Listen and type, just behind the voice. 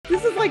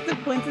like the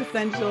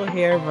quintessential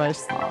hairbrush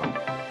song.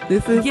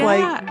 This is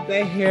like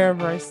the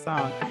hairbrush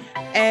song.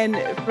 And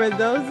for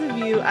those of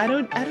you, I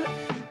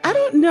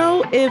don't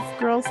know if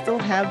girls still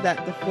have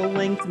that, the full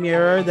length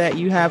mirror that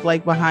you have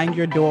like behind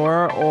your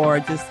door or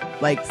just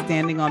like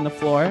standing on the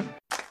floor.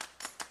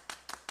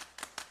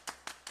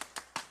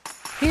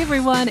 Hey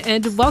everyone,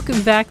 and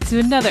welcome back to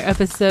another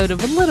episode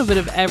of A Little Bit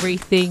of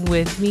Everything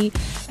with me.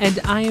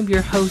 And I am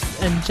your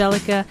host,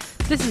 Angelica.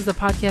 This is a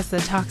podcast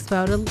that talks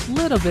about a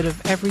little bit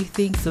of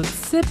everything, so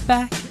sit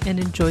back and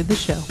enjoy the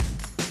show.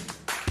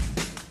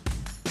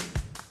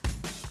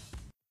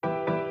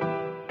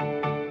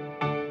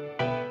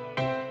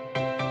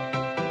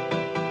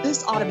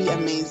 This ought to be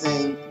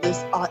amazing. This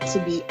ought to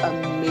be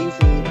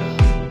amazing.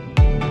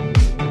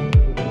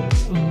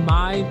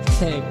 My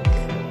pick.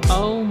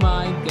 Oh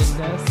my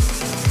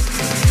goodness.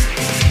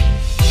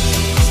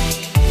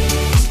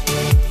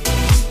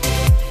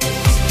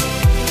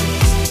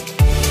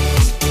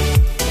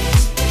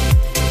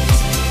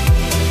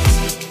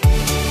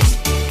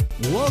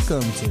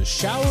 Welcome to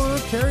Shower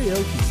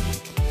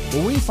Karaoke,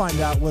 where we find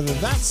out whether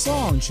that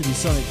song should be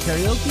sung at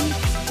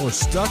karaoke or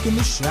stuck in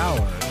the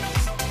shower.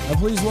 Now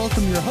please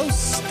welcome your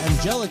hosts,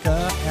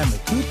 Angelica and the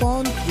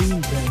Coupon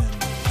Queen Pen.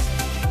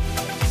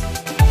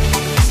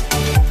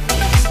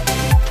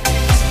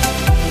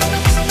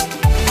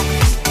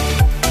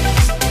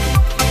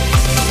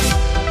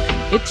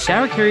 It's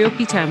Shower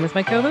Karaoke time with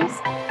my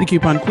co-host, The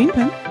Coupon Queen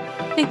Pen.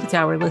 Thank you to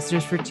our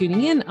listeners for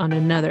tuning in on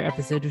another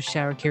episode of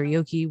Shower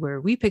Karaoke,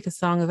 where we pick a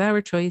song of our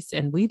choice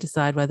and we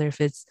decide whether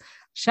if it's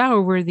shower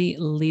worthy,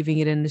 leaving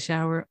it in the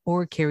shower,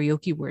 or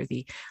karaoke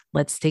worthy.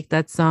 Let's take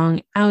that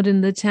song out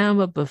in the town.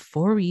 But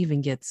before we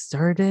even get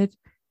started,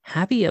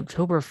 happy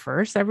October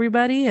 1st,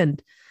 everybody. And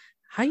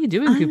how you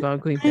doing, Coupon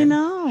Queen Pen?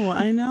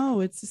 I know.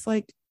 It's just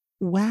like,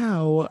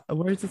 wow,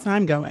 where's the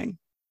time going?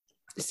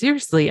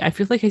 Seriously, I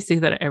feel like I say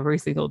that every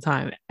single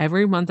time.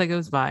 Every month that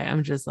goes by,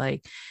 I'm just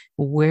like,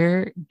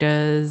 where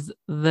does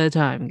the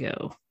time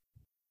go?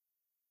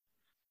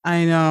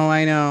 I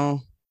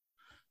know.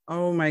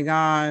 Oh my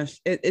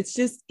gosh. It's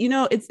just,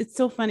 it's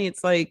so funny.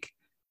 It's like,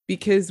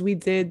 because we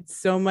did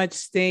so much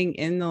staying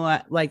in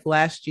the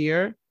last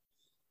year,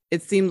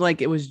 it seemed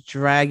like it was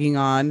dragging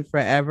on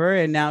forever.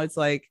 And now it's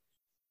like,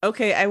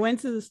 okay, I went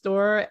to the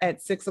store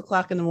at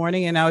 6:00 in the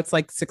morning and now it's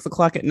like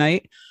 6:00 at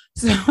night.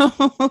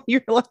 So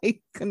you're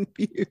like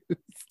confused.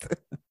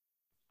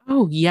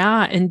 Oh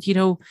yeah. And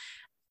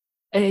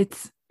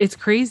it's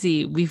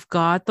crazy. We've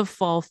got the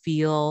fall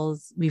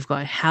feels. We've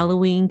got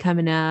Halloween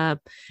coming up.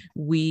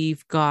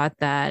 We've got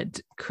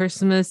that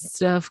Christmas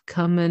stuff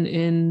coming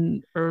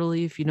in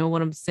early, if you know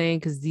what I'm saying,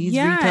 because these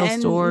retail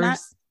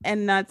stores.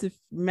 Not to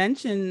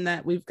mention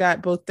that we've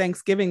got both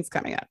Thanksgivings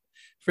coming up.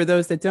 For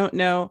those that don't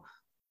know,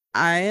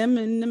 I am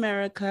in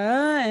America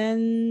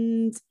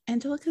and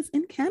Angelica's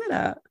in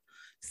Canada.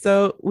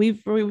 So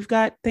we've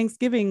got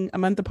Thanksgiving a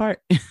month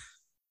apart.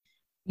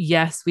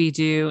 Yes, we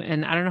do.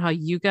 And I don't know how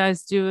you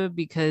guys do it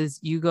because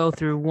you go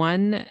through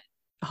one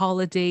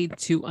holiday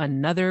to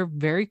another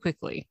very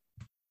quickly.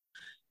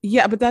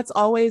 Yeah, but that's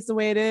always the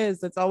way it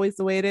is. That's always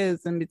the way it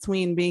is. In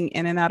between being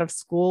in and out of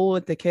school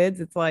with the kids,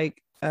 it's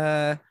like,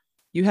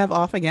 you have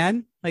off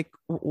again? Like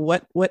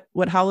what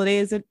holiday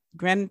is it?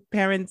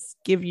 Grandparents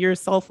give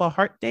yourself a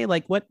heart day?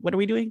 Like what are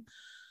we doing?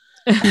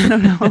 I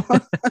don't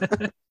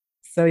know.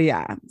 So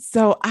yeah.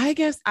 So I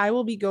guess I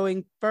will be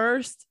going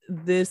first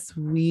this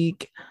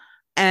week.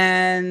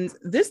 And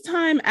this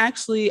time,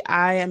 actually,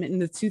 I am in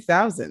the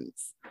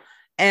 2000s.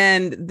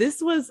 And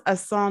this was a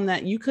song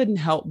that you couldn't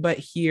help but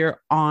hear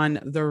on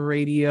the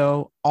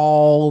radio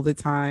all the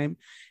time.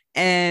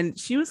 And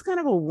she was kind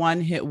of a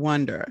one-hit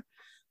wonder.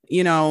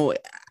 I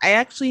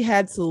actually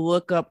had to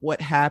look up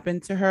what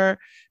happened to her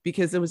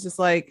because it was just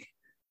like,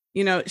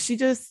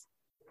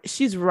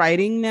 she's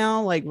writing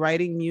now, like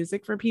writing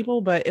music for people.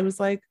 But it was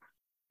like,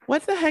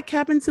 what the heck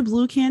happened to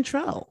Blue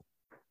Cantrell?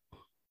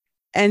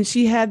 And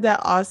she had that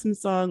awesome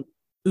song,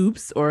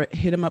 Oops, or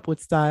Hit 'Em Up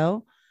with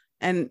Style.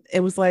 And it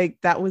was like,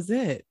 that was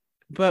it.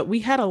 But we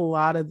had a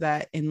lot of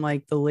that in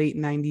like the late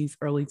 90s,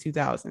 early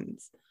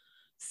 2000s.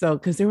 So,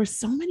 because there were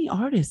so many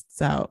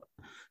artists out.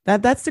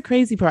 That's the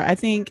crazy part. I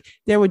think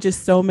there were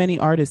just so many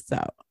artists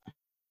out.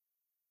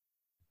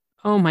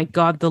 Oh my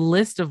God, the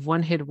list of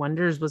one-hit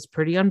wonders was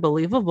pretty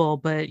unbelievable.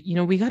 But,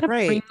 we got to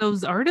bring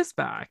those artists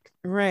back.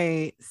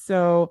 Right.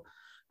 So,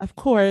 of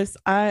course,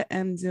 I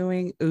am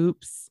doing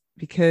Oops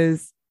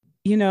because,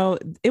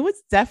 it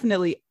was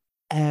definitely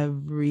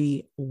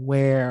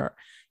everywhere.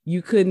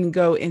 You couldn't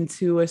go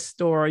into a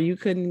store. You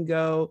couldn't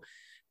go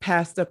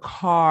past a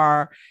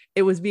car.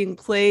 It was being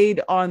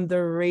played on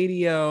the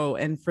radio.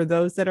 And for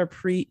those that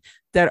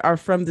are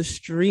from the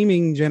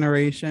streaming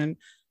generation,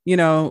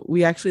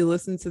 we actually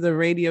listened to the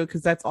radio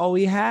because that's all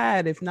we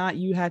had. If not,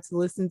 you had to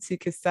listen to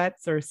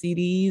cassettes or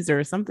CDs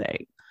or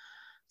something.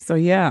 So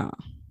yeah.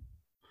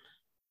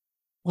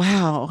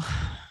 Wow.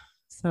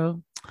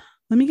 So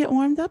let me get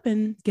warmed up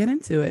and get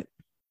into it.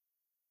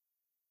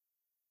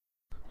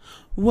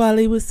 While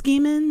he was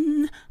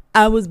scheming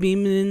I was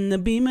beaming in the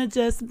beamer,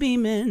 just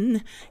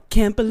beaming.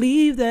 Can't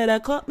believe that I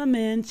caught my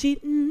man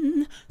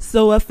cheating.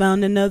 So I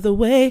found another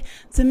way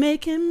to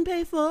make him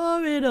pay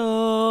for it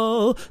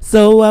all.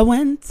 So I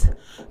went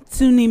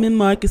to Neiman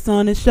Marcus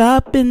on a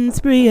shopping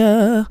spree.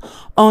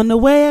 On the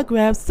way I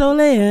grabbed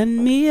Soleil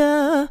and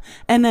Mia.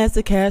 And as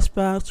the cash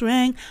box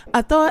rang,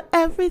 I thought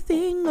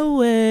everything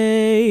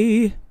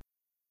away.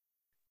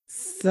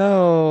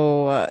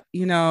 So,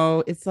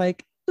 it's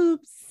like,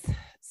 oops.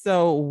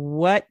 So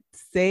what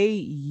say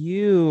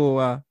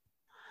you?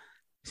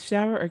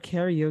 Shower or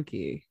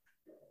karaoke?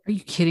 Are you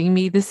kidding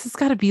me? This has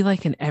got to be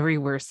like an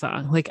everywhere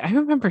song. Like I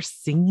remember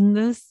singing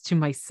this to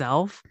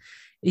myself,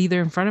 either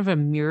in front of a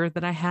mirror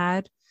that I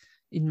had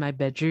in my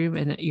bedroom,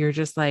 and you're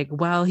just like,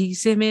 while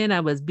he's simming, I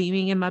was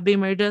beaming in my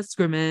beamer, just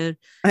screaming.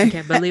 I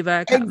can't believe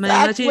I caught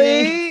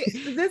exactly.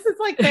 This is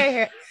like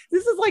this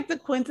is like the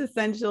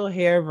quintessential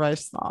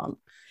hairbrush song.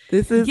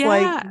 This is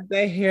like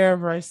the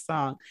hairbrush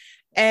song.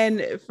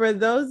 And for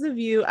those of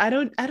you, I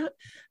don't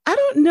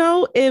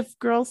know if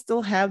girls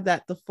still have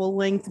the full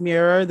length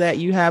mirror that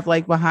you have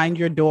like behind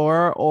your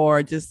door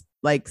or just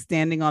like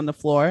standing on the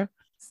floor.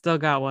 Still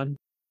got one.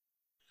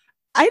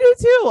 I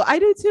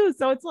do too.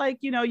 So it's like,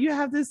 you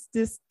have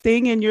this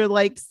thing and you're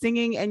like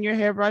singing and your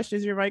hairbrush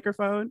is your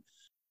microphone.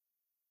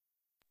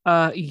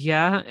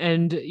 Yeah,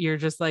 and you're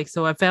just like,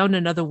 so I found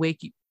another way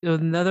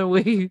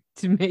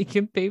to make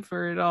him pay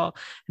for it all.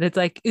 And it's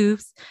like,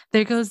 oops,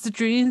 there goes the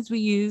dreams we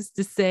used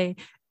to say.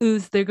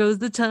 Oops, there goes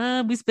the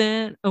time we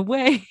spent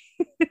away.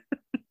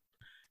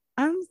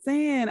 I'm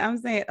saying,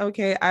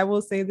 okay, I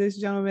will say this,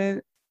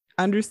 gentlemen,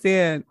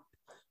 understand,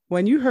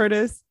 when you heard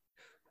us,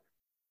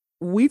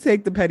 we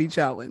take the petty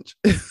challenge.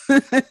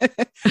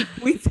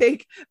 We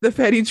take the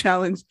petty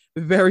challenge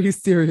very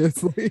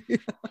seriously.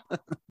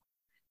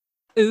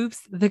 Oops,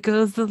 there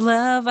goes the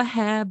love I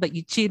had, but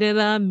you cheated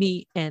on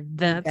me, and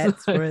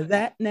that's for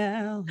that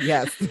now.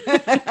 Yes.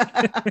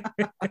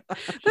 That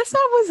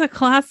song was a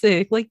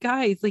classic. Like,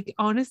 guys, like,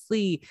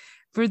 honestly,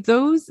 for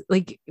those,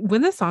 like,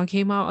 when the song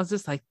came out, I was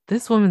just like,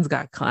 this woman's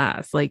got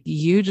class. Like,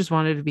 you just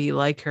wanted to be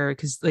like her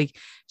because, like,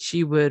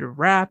 she would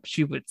rap,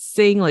 she would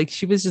sing, like,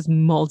 she was just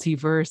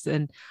multiverse.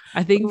 And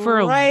I think for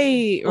a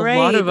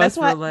lot of us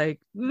were like,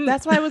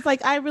 that's why I was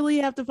like, I really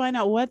have to find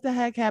out what the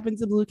heck happened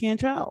to Blue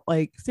Cantrell.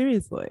 Like,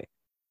 seriously.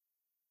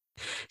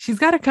 She's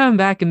got to come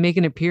back and make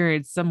an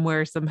appearance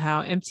somewhere,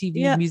 somehow.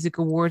 MTV Music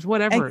Awards,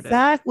 whatever.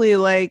 Exactly.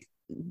 Like,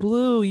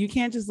 Blue, you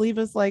can't just leave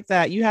us like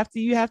that. You have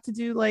to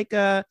do like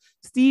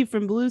Steve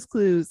from Blue's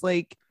Clues.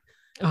 Like,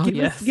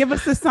 give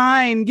us a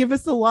sign, give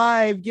us a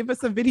live, give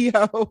us a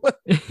video.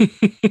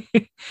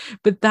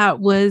 But that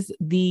was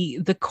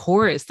the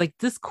chorus. Like,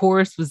 this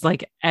chorus was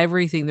like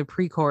everything. The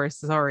pre-chorus,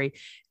 sorry.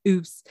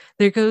 Oops,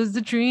 there goes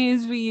the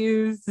dreams we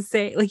used to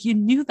say. Like, you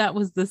knew that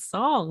was the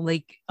song.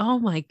 Like, oh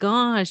my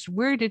gosh,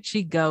 where did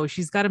she go?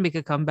 She's got to make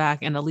a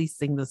comeback and at least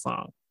sing the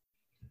song.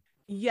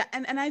 Yeah,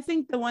 and I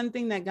think the one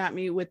thing that got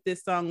me with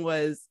this song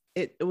was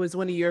it was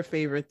one of your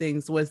favorite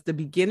things was the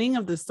beginning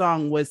of the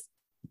song was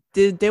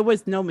there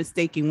was no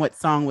mistaking what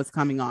song was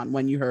coming on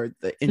when you heard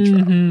the intro.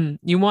 Mm-hmm.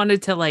 You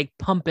wanted to like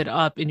pump it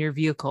up in your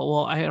vehicle.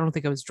 Well, I don't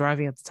think I was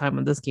driving at the time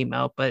when this came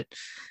out, but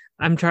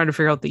I'm trying to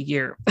figure out the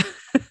year.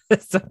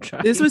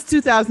 This was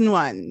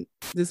 2001.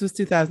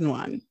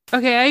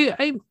 Okay,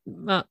 I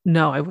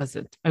no, I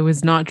wasn't. I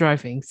was not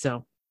driving,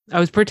 so I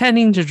was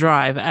pretending to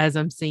drive as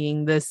I'm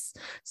singing this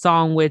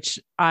song, which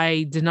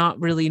I did not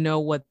really know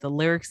what the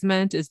lyrics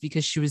meant, is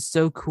because she was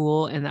so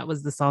cool. And that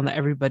was the song that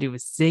everybody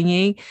was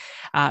singing.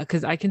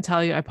 Because I can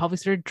tell you, I probably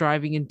started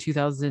driving in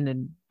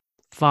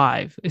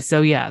 2005.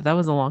 So yeah, that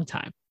was a long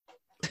time.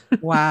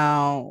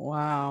 Wow.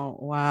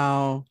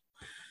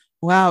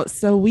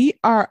 So we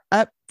are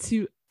up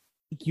to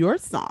your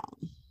song.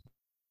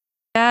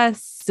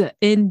 Yes,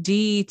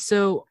 indeed.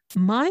 So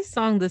my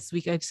song this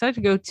week, I decided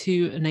to go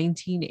to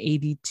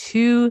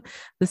 1982.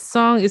 The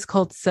song is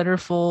called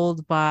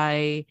Centerfold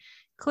by,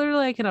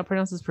 clearly I cannot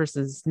pronounce this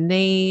person's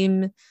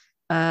name,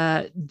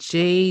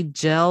 J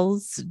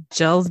Gels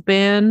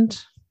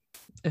Band,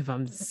 if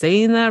I'm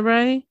saying that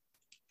right.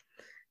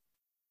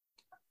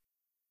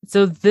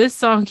 So this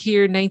song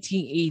here,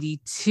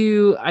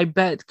 1982, I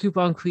bet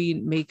Coupon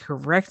Queen may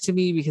correct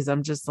me because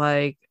I'm just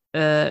like,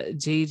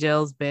 J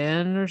Gels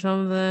Band or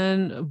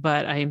something,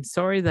 but I am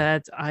sorry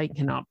that I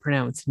cannot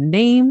pronounce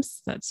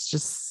names. That's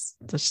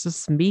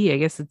just me. I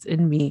guess it's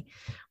in me.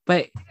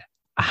 But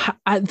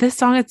this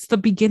song, it's the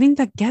beginning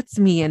that gets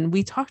me, and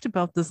we talked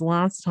about this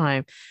last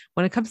time.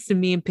 When it comes to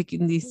me and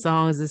picking these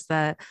songs, is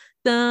that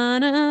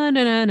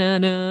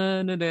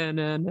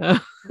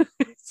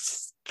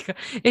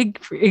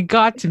it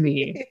got to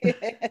me.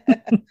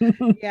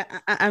 Yeah,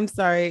 I'm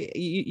sorry,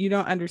 you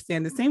don't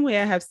understand. The same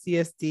way I have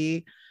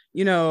CSD.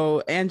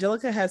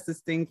 Angelica has this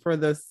thing for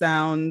the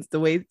sounds, the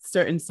way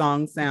certain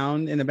songs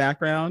sound in the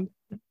background.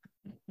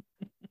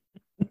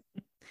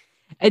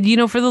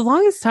 And for the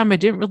longest time, I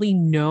didn't really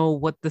know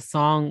what the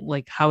song,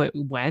 like how it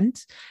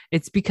went.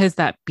 It's because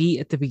that beat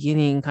at the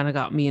beginning kind of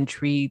got me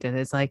intrigued, and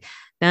it's like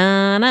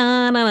na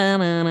na na na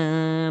na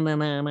na na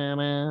na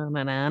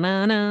na na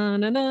na na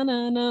na na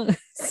na na.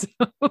 So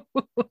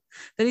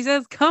then he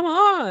says, "Come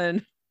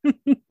on."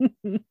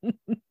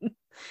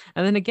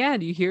 And then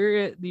again, you hear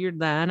it, you're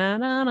na na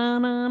na na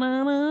na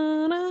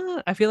na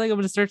na. I feel like I'm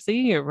gonna start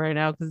singing it right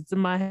now because it's in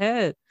my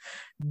head.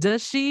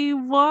 Does she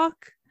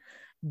walk?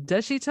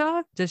 Does she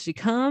talk? Does she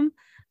come?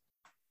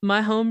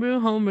 My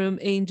homeroom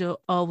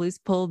angel always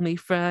pulled me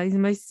from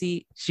my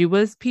seat. She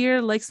was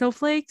pure like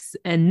snowflakes,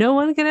 and no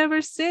one could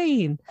ever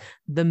stain.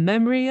 The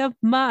memory of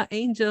my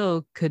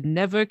angel could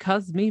never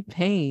cause me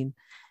pain.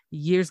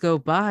 Years go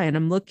by, and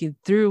I'm looking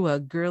through a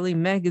girly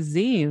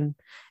magazine,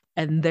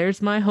 and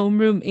there's my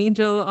homeroom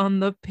angel on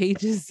the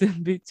pages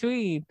in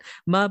between.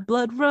 My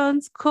blood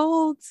runs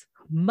cold.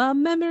 My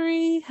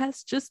memory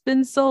has just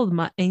been sold.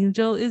 My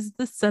angel is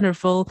the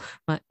centerfold.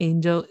 My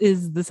angel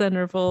is the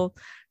centerfold.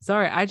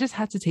 Sorry, I just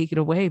had to take it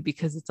away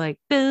because it's like,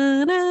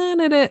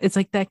 da-da-da-da. It's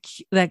like that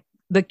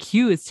the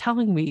cue is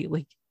telling me,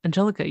 like,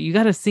 Angelica, you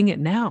got to sing it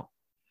now.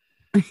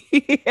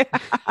 Yeah.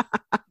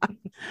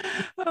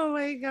 Oh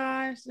my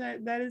gosh,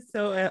 that is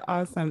so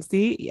awesome.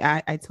 See,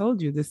 I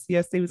told you the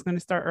CSA was going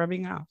to start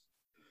rubbing off.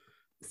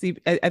 See,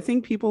 I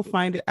think people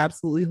find it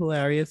absolutely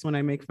hilarious when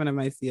I make fun of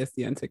my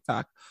CSD on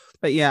TikTok.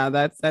 But yeah,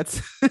 that's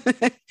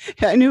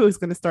I knew it was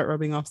going to start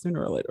rubbing off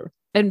sooner or later.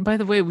 And by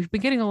the way, we've been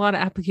getting a lot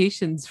of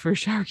applications for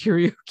shower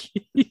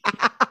karaoke.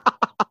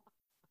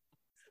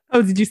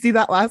 Oh, did you see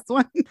that last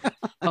one?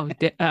 Oh,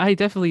 I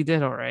definitely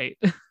did. All right.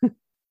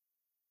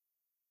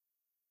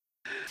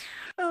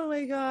 Oh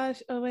my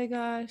gosh. Oh my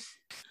gosh.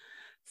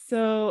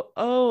 So,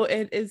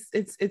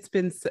 it's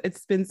been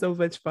so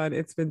much fun.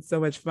 It's been so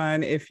much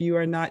fun. If you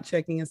are not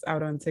checking us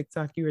out on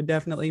TikTok, you are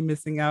definitely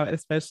missing out,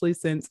 especially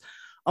since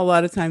a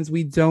lot of times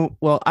I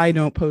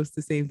don't post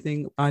the same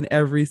thing on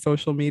every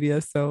social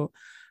media. So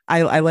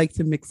I like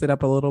to mix it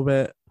up a little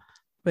bit.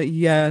 But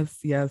yes,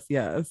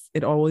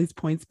 it always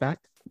points back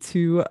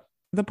to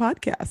the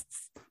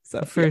podcasts.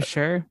 So for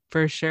sure.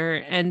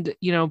 And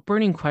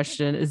burning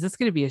question, is this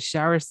going to be a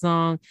shower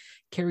song,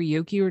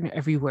 karaoke, or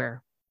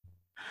everywhere?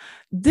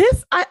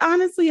 This, I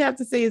honestly have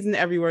to say, is an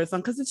everywhere song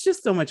because it's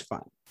just so much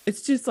fun.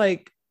 It's just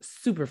like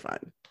super fun.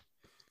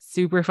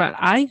 Super fun.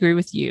 I agree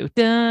with you.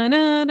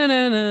 No,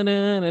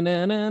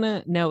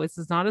 this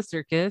is not a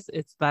circus.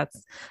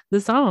 That's the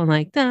song.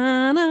 Like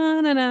Oh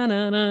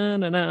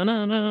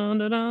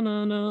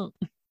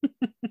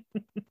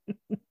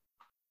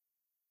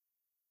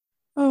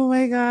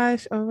my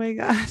gosh. So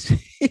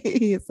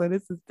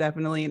this is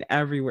definitely an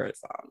everywhere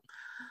song.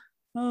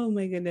 Oh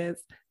my goodness.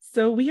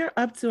 So we are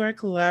up to our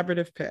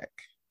collaborative pick.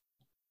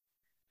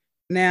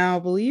 Now,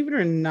 believe it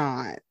or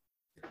not,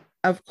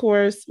 of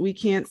course, we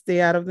can't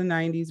stay out of the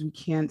 90s. We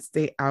can't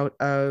stay out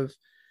of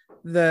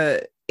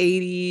the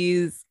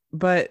 80s,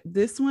 but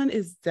this one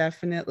is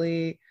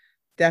definitely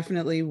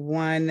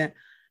one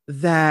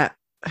that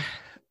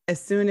as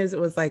soon as it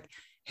was like,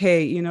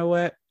 hey, you know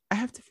what? I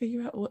have to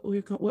figure out what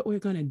we're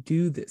going to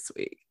do this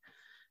week.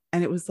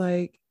 And it was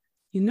like,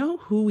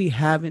 who we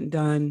haven't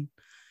done,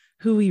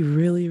 who we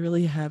really,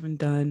 really haven't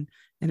done.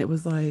 And it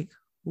was like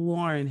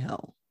Lauryn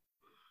Hill.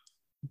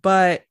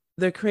 But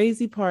the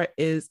crazy part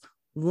is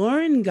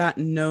Lauryn got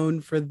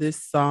known for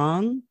this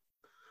song,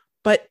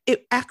 but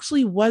it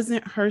actually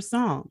wasn't her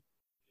song.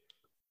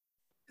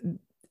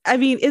 I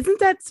mean, isn't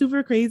that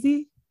super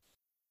crazy?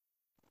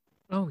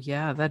 Oh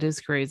yeah, that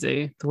is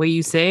crazy. The way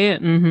you say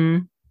it. Mm-hmm.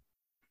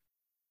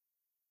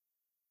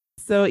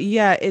 So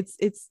yeah,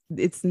 it's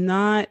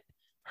not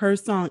her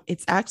song.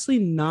 It's actually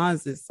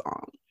Nas's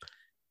song.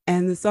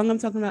 And the song I'm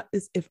talking about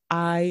is If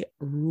I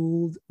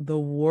Ruled the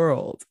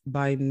World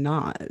by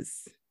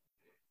Nas.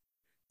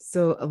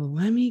 So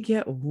let me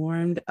get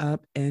warmed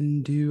up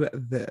and do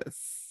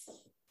this.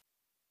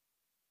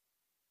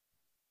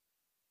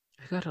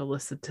 I gotta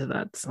listen to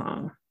that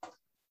song.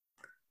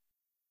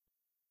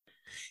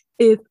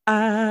 If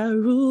I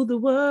ruled the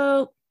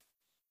world,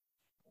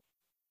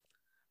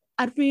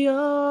 I'd free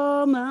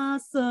all my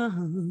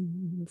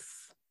sons.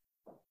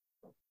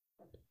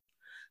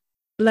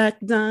 Black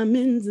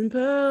diamonds and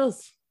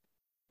pearls.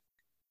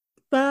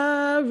 If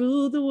I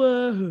ruled the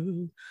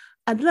world,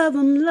 I'd love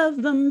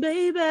them,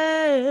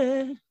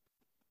 baby.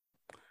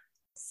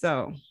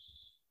 So,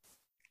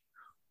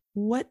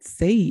 what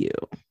say you?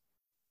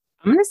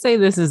 I'm going to say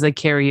this is a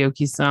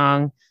karaoke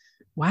song.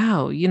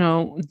 Wow,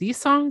 these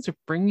songs are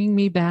bringing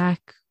me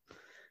back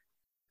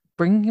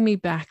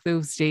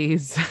those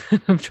days.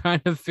 I'm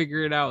trying to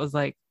figure it out. I was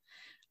like,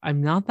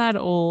 I'm not that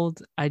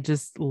old. I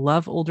just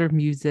love older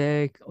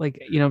music.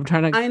 Like, I'm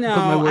trying to put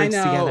my words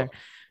together.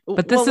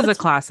 But this is a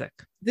classic.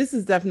 This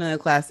is definitely a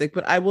classic.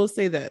 But I will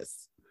say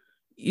this.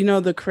 One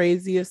of the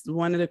craziest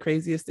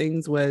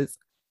things was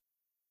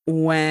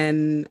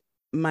when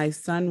my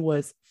son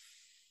was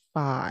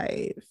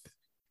 5.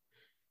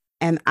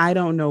 And I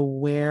don't know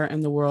where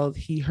in the world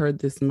he heard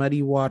this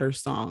Muddy Water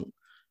song.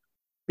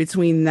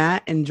 Between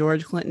that and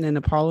George Clinton in the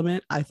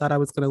Parliament, I thought I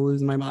was going to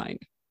lose my mind.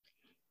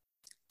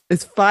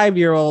 This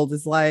 5-year-old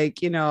is like,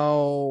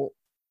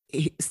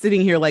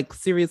 sitting here like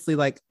seriously,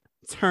 like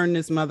turn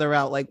this mother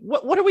out. Like,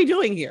 what are we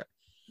doing here?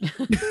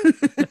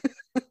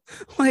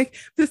 Like,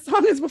 this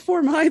song is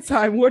before my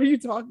time. What are you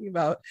talking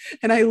about?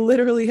 And I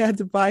literally had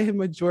to buy him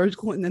a George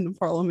Clinton in the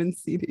Parliament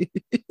CD.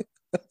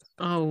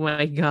 Oh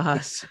my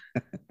gosh.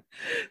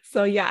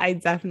 So yeah, I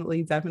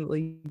definitely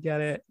get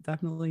it.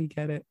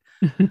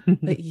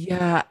 But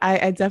yeah,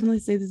 I definitely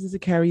say this is a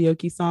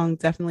karaoke song.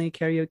 Definitely a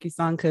karaoke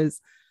song, because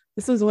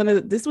this was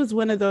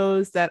one of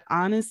those that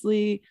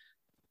honestly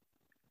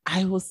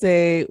I will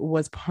say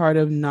was part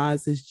of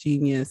Nas's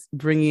genius,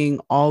 bringing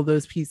all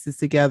those pieces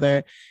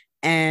together,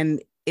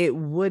 and it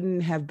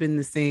wouldn't have been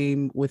the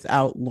same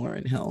without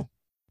Lauryn Hill.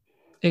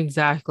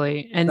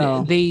 Exactly. And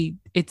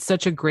it's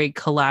such a great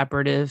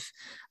collaborative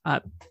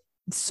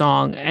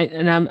song.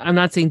 And I'm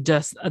not saying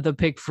just the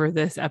pick for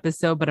this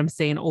episode, but I'm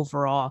saying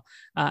overall,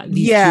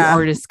 these two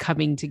artists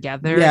coming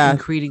together and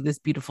creating this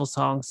beautiful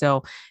song.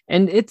 So,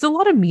 and it's a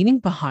lot of meaning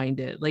behind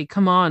it. Like,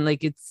 come on,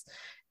 like it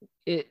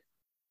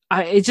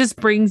just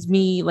brings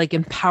me like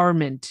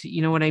empowerment.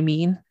 You know what I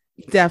mean?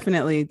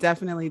 Definitely.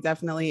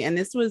 And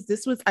this was,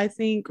 I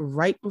think,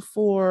 right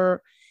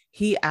before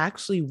he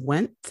actually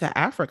went to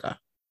Africa.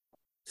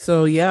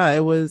 So yeah,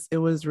 it was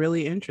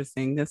really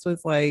interesting. This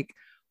was like,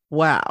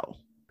 wow.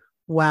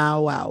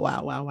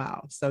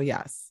 So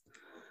yes.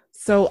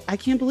 So I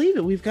can't believe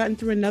it. We've gotten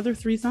through another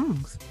 3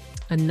 songs.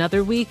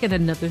 Another week and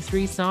another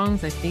 3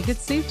 songs. I think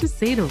it's safe to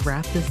say to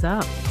wrap this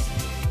up.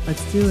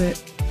 Let's do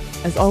it.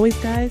 As always,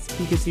 guys,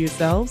 be good to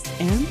yourselves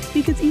and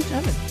be good to each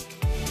other.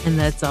 And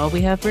that's all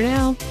we have for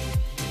now.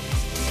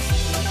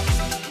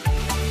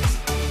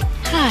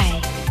 Hi,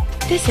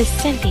 this is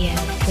Cynthia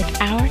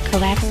with our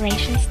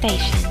collaboration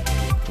station.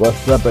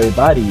 What's up,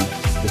 everybody?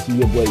 This is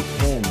your boy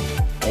Ken,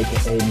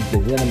 aka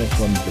Mr. Gentleman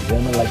from the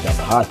Gentleman Like a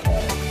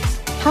Podcast.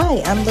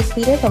 Hi, I'm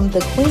Laquita from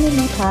the Queen and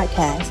Me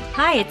podcast.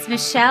 Hi, it's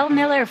Michelle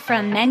Miller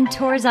from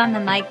Mentors on the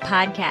Mic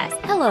podcast.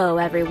 Hello,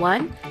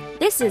 everyone.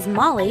 This is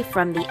Molly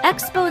from the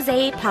Expose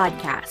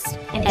podcast.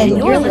 And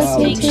you're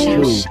listening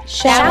to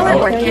Shower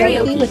or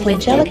Karaoke with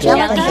Angelica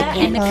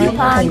and the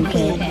Coupon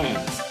Queen.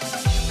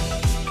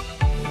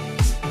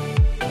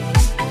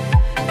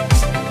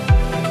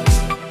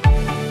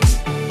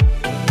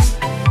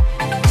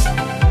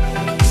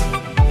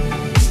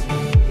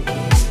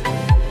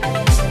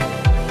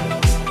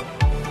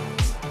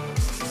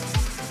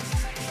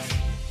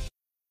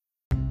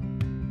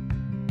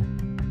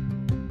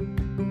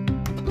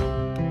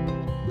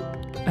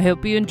 I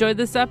hope you enjoyed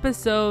this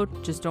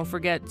episode. Just don't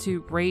forget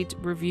to rate,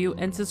 review,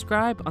 and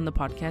subscribe on the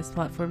podcast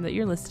platform that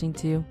you're listening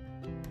to.